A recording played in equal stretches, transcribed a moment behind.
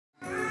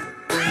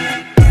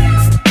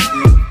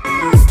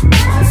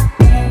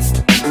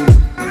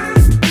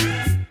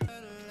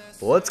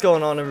What's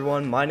going on,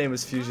 everyone? My name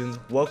is Fusionz.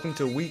 Welcome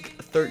to week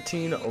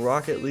 13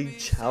 Rocket League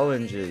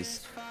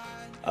challenges.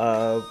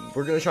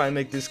 We're gonna try and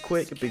make this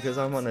quick because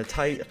I'm on a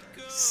tight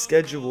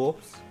schedule.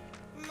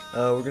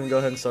 We're gonna go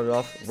ahead and start it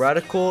off.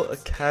 Radical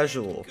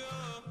Casual.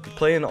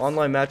 Play an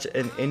online match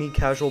in any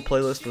casual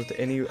playlist with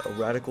any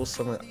Radical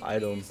Summer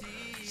item.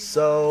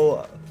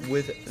 So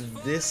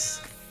with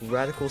this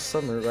Radical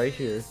Summer right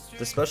here,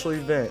 the special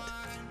event,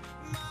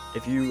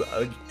 if you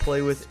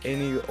play with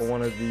any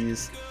one of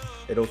these,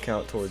 it'll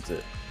count towards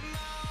it.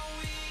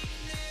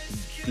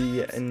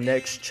 The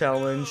next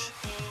challenge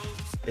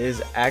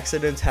is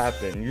Accidents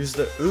Happen. Use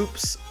the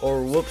oops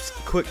or whoops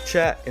quick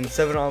chat in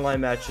 7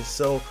 online matches.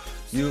 So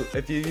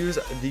if you use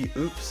the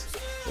oops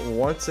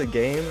once a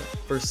game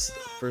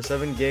for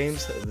 7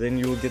 games, then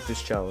you will get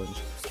this challenge.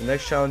 The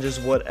next challenge is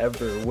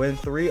whatever. Win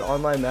 3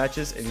 online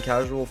matches in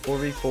casual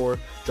 4v4,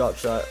 drop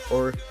shot,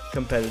 or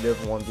competitive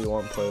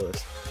 1v1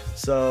 playlist.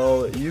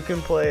 So you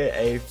can play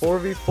a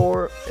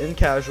 4v4 in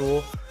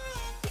casual,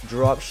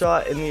 drop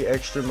shot in the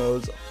extra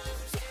modes,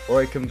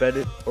 or a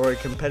competitive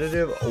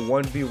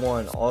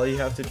 1v1. All you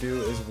have to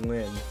do is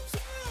win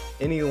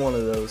any one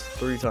of those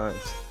 3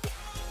 times.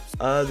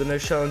 The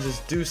next challenge is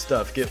do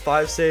stuff. Get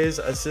 5 saves,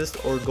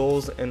 assists, or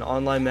goals in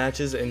online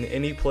matches in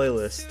any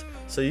playlist.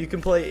 So you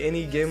can play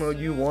any game mode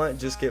you want,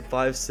 just get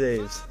 5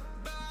 saves.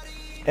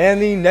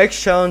 And the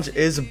next challenge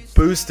is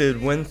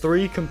boosted. Win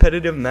 3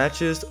 competitive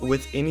matches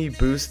with any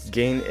boost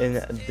gained in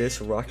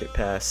this Rocket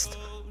Pass.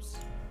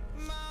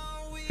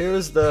 Here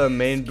is the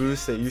main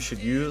boost that you should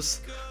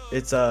use.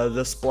 It's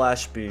the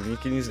splash beam. You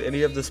can use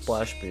any of the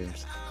splash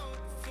beams.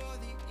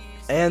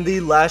 And the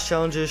last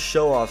challenge is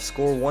show off.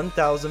 Score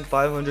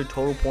 1,500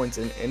 total points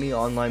in any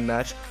online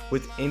match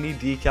with any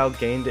decal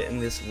gained in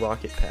this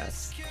Rocket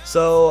Pass.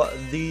 So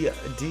the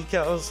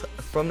decals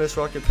from this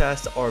Rocket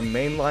Pass are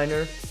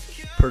mainliner,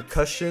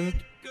 percussion,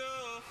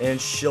 and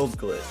shield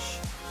glitch.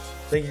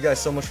 Thank you guys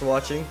so much for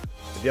watching.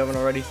 If you haven't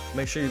already,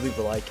 make sure you leave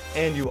a like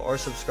and you are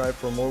subscribed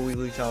for more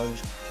weekly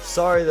challenge.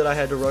 Sorry that I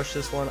had to rush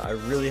this one. I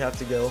really have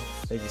to go.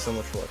 Thank you so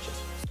much for watching.